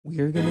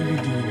we're gonna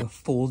be doing a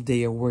full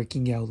day of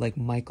working out like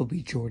Michael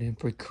B. Jordan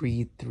for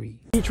Creed 3.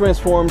 He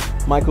transformed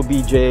Michael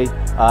B.J.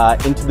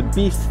 Into the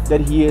beast that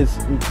he is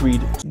in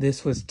Creed.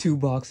 This was 2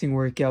 boxing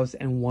workouts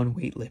and 1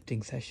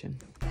 weightlifting session.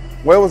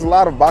 Well, it was a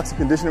lot of boxing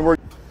conditioning work.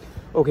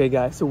 Okay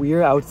guys, so we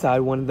are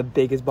outside one of the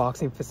biggest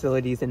boxing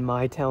facilities in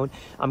my town.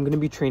 I'm going to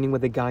be training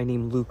with a guy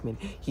named Lukeman.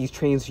 He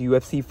trains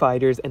UFC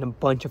fighters and a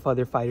bunch of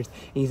other fighters,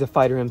 and he's a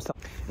fighter himself.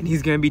 And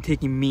he's going to be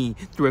taking me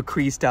through a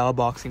Creed style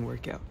boxing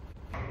workout.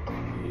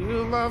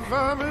 You my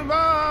family,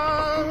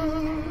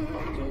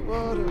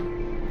 water.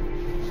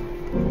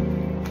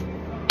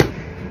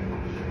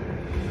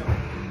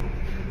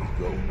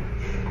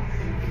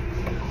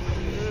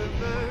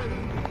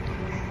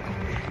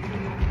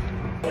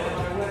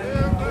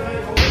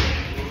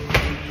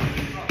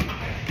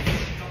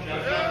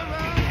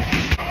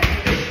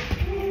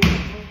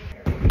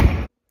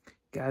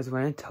 Guys,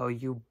 when I tell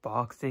you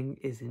boxing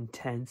is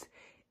intense,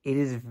 it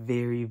is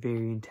very,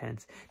 very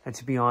intense. And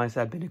to be honest,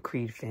 I've been a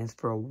Creed fan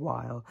for a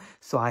while,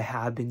 so I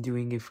have been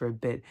doing it for a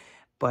bit,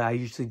 but I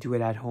usually do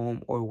it at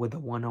home or with a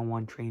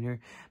one-on-one trainer.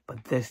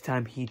 But this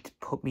time he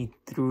put me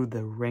through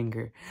the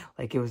ringer.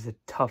 Like, it was the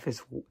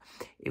toughest.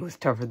 It was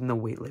tougher than the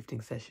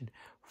weightlifting session,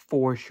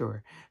 for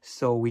sure.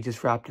 So we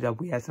just wrapped it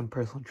up. We had some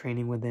personal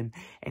training with him,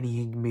 and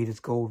he made us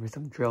go over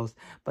some drills.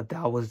 But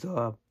that was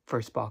the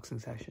first boxing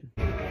session.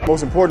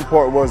 Most important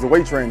part was the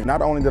weight training.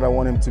 Not only did I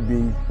want him to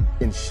be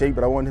in shape,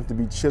 but I wanted him to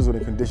be chiseled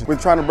and conditioned. We're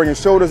trying to bring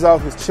his shoulders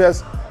out, his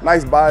chest,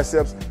 nice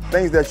biceps,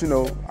 things that, you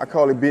know, I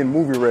call it being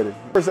movie ready.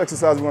 First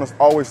exercise, we're gonna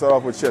always start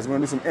off with chest. We're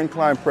gonna do some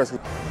incline press.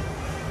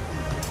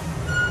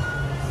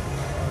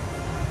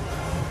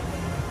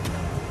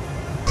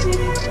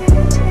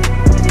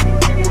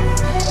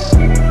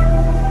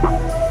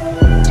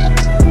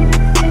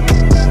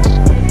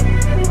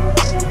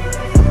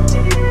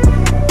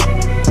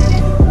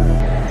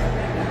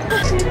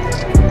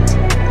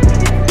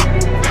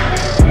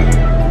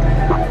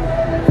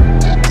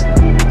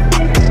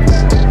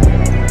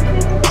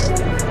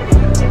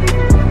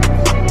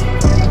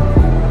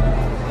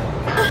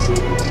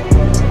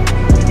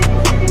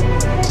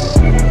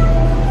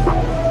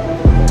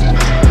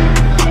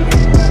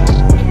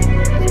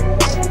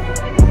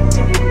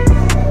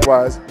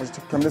 I want you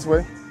to come this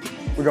way.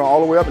 We're going all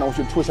the way up, and I want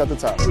you to twist at the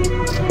top.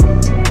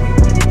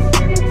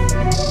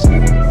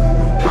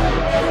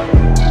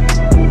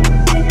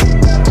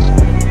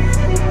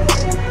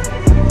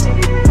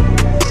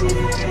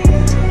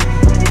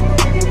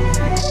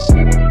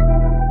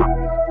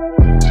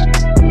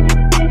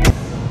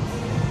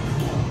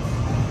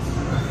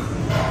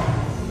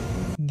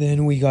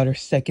 Then we got our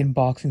second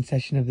boxing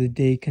session of the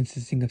day,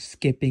 consisting of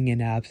skipping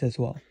and abs as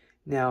well.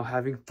 Now,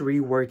 having 3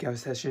 workout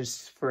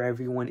sessions for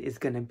everyone is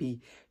going to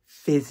be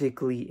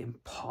physically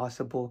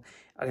impossible,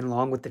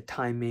 along with the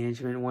time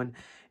management one.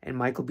 And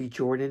Michael B.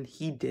 Jordan,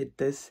 he did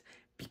this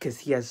because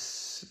he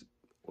has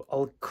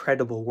a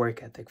credible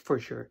work ethic, for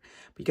sure.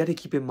 But you got to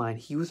keep in mind,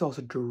 he was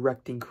also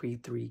directing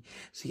Creed 3.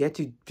 So he had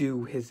to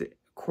do his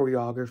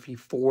choreography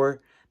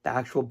for the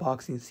actual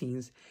boxing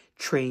scenes,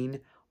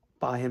 train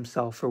by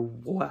himself for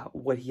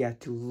what he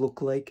had to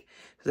look like.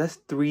 So that's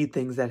 3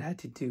 things that I had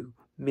to do.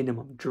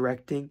 Minimum: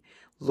 directing,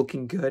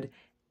 looking good,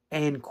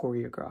 and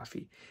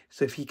choreography.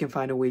 So if he can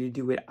find a way to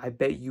do it, I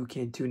bet you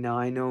can too. Now,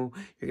 I know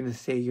you're going to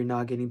say you're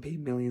not getting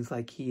paid millions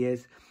like he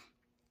is,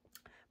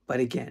 but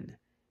again,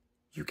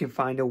 you can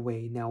find a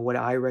way. Now, what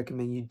I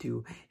recommend you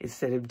do,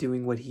 instead of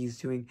doing what he's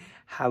doing,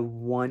 have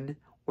 1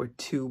 or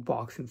 2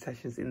 boxing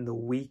sessions in the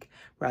week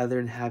rather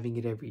than having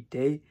it every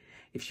day.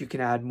 If you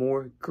can add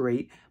more,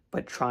 great,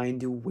 but try and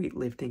do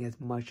weightlifting as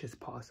much as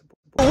possible.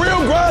 The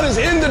real grind is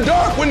in the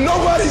dark when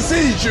nobody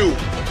sees you,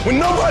 when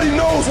nobody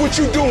knows what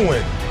you're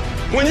doing,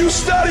 when you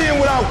studying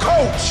without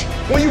coach,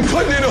 when you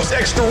putting in those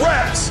extra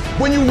reps,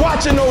 when you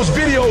watching those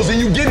videos and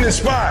you getting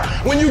inspired,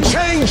 when you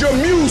change your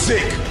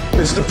music.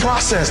 It's the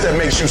process that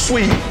makes you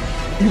sweet.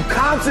 You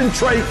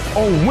concentrate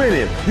on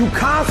winning. You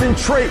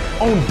concentrate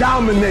on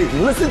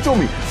dominating. Listen to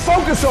me.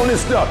 Focus on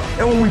this stuff.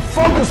 And when we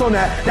focus on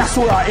that, that's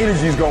where our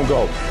energy is going to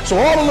go. So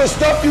all the little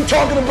stuff you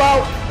talking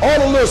about, all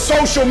the little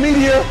social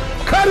media,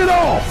 cut it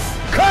off.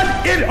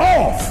 Cut it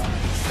off.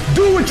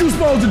 Do what you're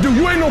supposed to do.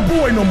 You ain't no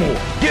boy no more.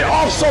 Get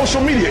off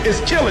social media. It's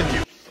killing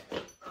you.